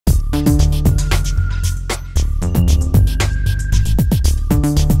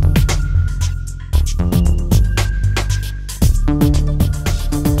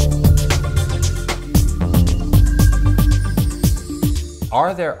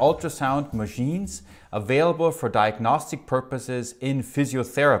there ultrasound machines available for diagnostic purposes in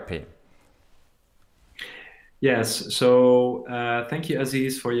physiotherapy? Yes, so thank you,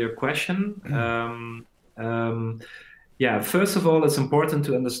 Aziz, for your question. Yeah, first of all, it's important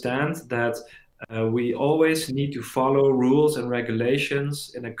to understand that we always need to follow rules and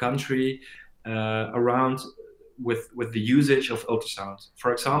regulations in a country around with the usage of ultrasound.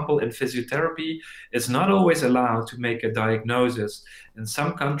 For example, in physiotherapy, it's not always allowed to make a diagnosis. In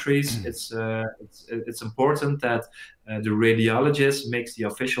some countries, it's important that the radiologist makes the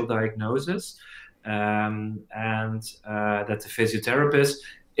official diagnosis, and that the physiotherapist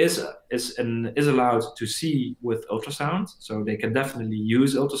is allowed to see with ultrasound, so they can definitely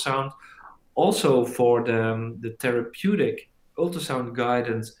use ultrasound. Also, for the therapeutic ultrasound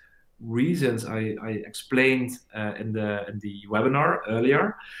guidance reasons I explained in the webinar earlier.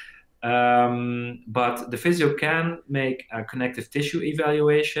 But the physio can make a connective tissue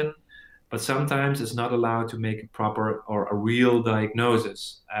evaluation, but sometimes it's not allowed to make a proper or a real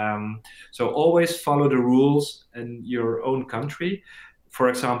diagnosis. So always follow the rules in your own country. For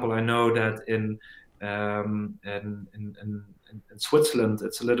example, I know that in Switzerland,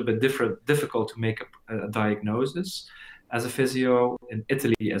 it's a little bit difficult to make a diagnosis as a physio, in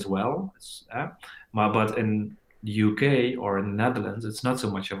Italy as well. But in the UK or in the Netherlands, it's not so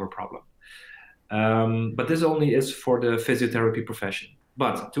much of a problem. But this only is for the physiotherapy profession.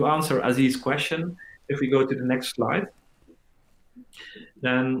 But to answer Aziz's question, if we go to the next slide,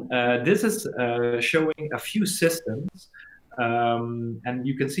 then this is showing a few systems. And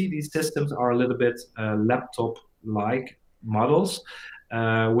you can see these systems are a little bit laptop-like models,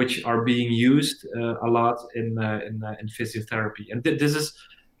 which are being used a lot in physiotherapy. And this is,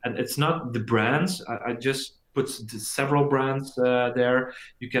 and it's not the brands. I just put several brands there.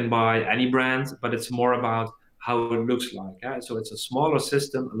 You can buy any brand, but it's more about how it looks like. So it's a smaller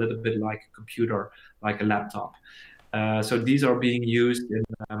system, a little bit like a computer, like a laptop. So these are being used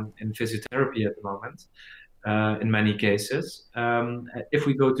in physiotherapy at the moment, in many cases. If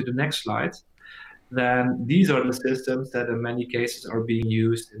we go to the next slide, then these are the systems that in many cases are being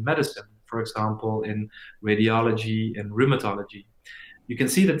used in medicine, for example, in radiology and rheumatology. You can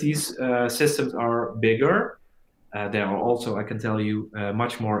see that these systems are bigger. They are also, I can tell you,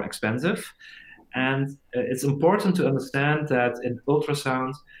 much more expensive. And it's important to understand that in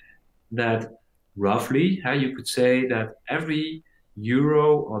ultrasound, that roughly, you could say that every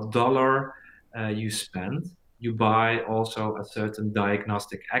euro or dollar you spend, you buy also a certain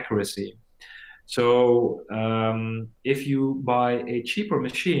diagnostic accuracy. So if you buy a cheaper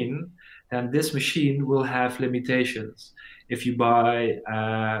machine, then this machine will have limitations. If you buy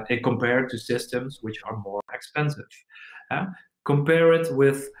it compared to systems which are more expensive. Compare it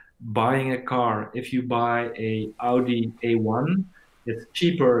with buying a car. If you buy a Audi A1, it's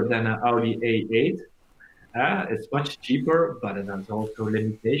cheaper than an Audi A8. It's much cheaper, but it has also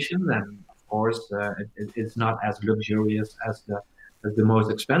limitations, and of course, it's not as luxurious as the most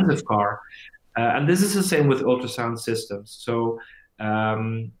expensive car. And this is the same with ultrasound systems. So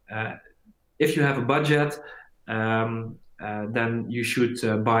if you have a budget, then you should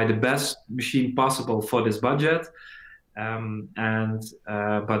buy the best machine possible for this budget.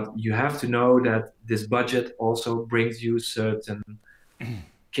 But you have to know that this budget also brings you certain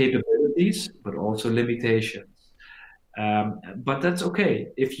capabilities, but also limitations. But that's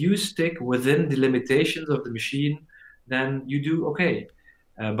okay. If you stick within the limitations of the machine, then you do okay.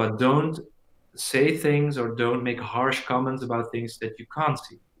 But don't say things or don't make harsh comments about things that you can't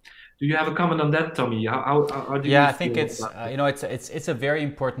see. Do you have a comment on that, Tommy? How do you? Yeah, I think it's it's a very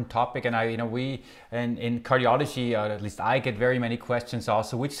important topic, and we in cardiology, or at least I get very many questions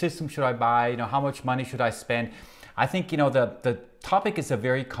also. Which system should I buy? How much money should I spend? I think the topic is a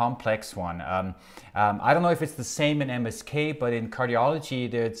very complex one. I don't know if it's the same in MSK, but in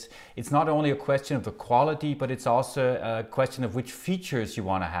cardiology, it's not only a question of the quality, but it's also a question of which features you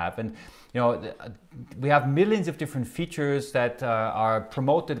want to have. And we have millions of different features that are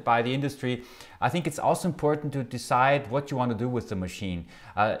promoted by the industry. I think it's also important to decide what you want to do with the machine.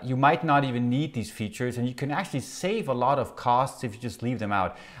 You might not even need these features, and you can actually save a lot of costs if you just leave them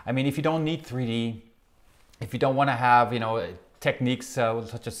out. I mean, if you don't need 3D, if you don't want to have, techniques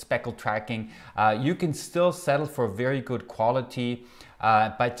such as speckle tracking, you can still settle for very good quality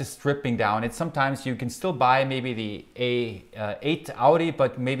by just stripping down. And sometimes you can still buy maybe the A8 Audi,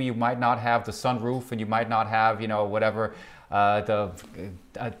 but maybe you might not have the sunroof, and you might not have, whatever, the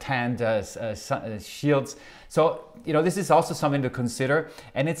tanned shields. So, this is also something to consider.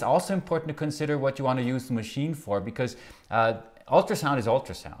 And it's also important to consider what you want to use the machine for, because ultrasound is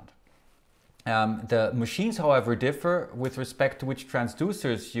ultrasound. The machines, however, differ with respect to which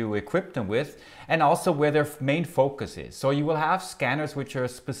transducers you equip them with and also where their main focus is. So you will have scanners which are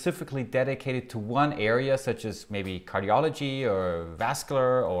specifically dedicated to one area, such as maybe cardiology or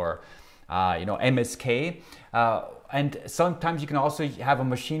vascular or MSK. And sometimes you can also have a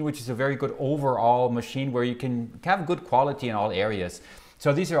machine which is a very good overall machine where you can have good quality in all areas.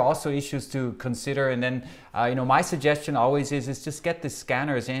 So these are also issues to consider. And then, my suggestion always is just get the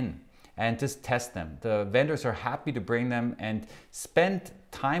scanners in and just test them. The vendors are happy to bring them, and spend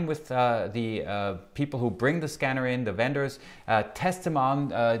time with the people who bring the scanner in, the vendors, test them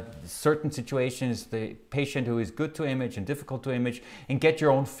on certain situations, the patient who is good to image and difficult to image, and get your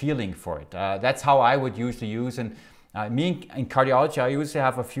own feeling for it. That's how I would usually use. And me in cardiology, I usually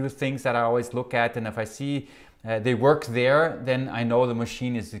have a few things that I always look at, and if I see they work there, then I know the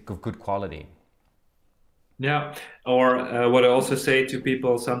machine is of good quality. Yeah, or what I also say to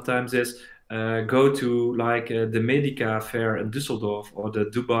people sometimes is go to like the Medica fair in Düsseldorf or the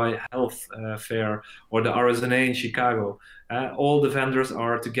Dubai Health fair or the RSNA in Chicago. All the vendors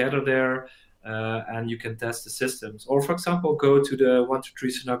are together there, and you can test the systems. Or for example, go to the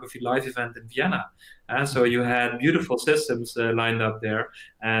 123 Sonography Live event in Vienna. So you had beautiful systems lined up there,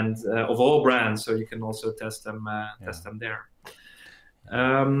 and of all brands, so you can also test them there.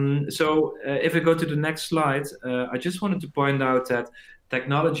 If we go to the next slide, I just wanted to point out that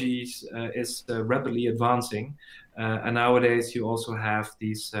technologies is rapidly advancing, and nowadays you also have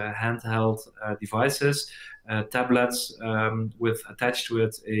these handheld devices, tablets with attached to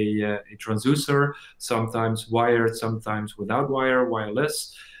it a transducer, sometimes wired, sometimes without wire,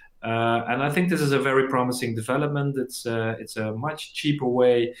 wireless. And I think this is a very promising development. It's a much cheaper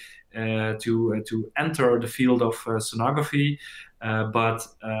way to enter the field of sonography. But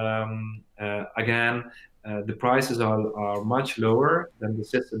again, the prices are much lower than the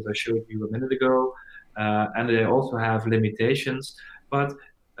systems I showed you a minute ago, and they also have limitations. But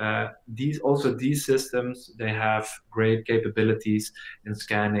these systems, they have great capabilities in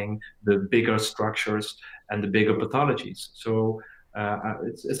scanning the bigger structures and the bigger pathologies. So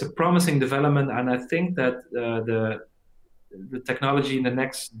it's a promising development, and I think that the technology in the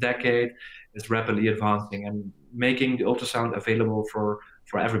next decade is rapidly advancing and making the ultrasound available for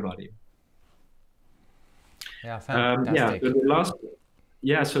everybody. Yeah, fantastic.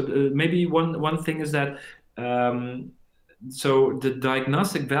 Maybe one thing is that so the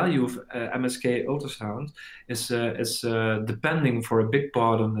diagnostic value of MSK ultrasound is depending for a big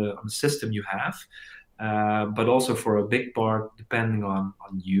part on the system you have, but also for a big part depending on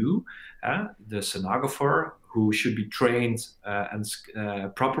you, the sonographer, who should be trained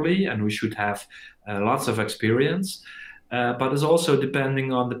properly and who should have lots of experience, but it's also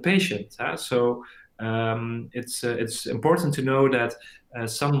depending on the patient. So it's important to know that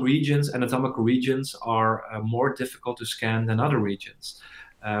some regions, anatomical regions, are more difficult to scan than other regions.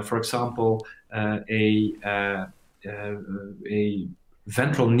 For example, a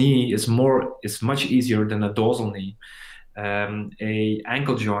ventral knee is much easier than a dorsal knee. A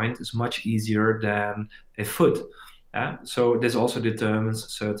ankle joint is much easier than a foot. So this also determines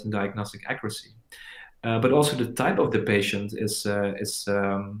certain diagnostic accuracy. But also the type of the patient is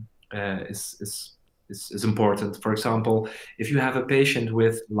important. For example, if you have a patient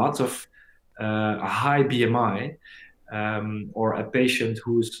with lots of a high BMI, or a patient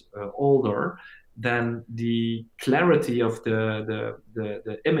who's older, then the clarity of the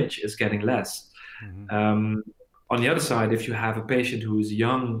image is getting less. Mm-hmm. On the other side, if you have a patient who is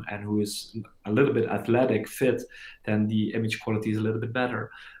young and who is a little bit athletic, fit, then the image quality is a little bit better.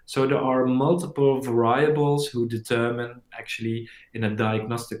 So there are multiple variables who determine actually in a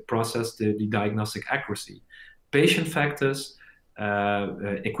diagnostic process the diagnostic accuracy. Patient factors,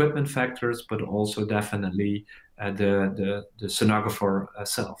 equipment factors, but also definitely the sonographer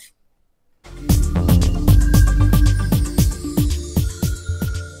self.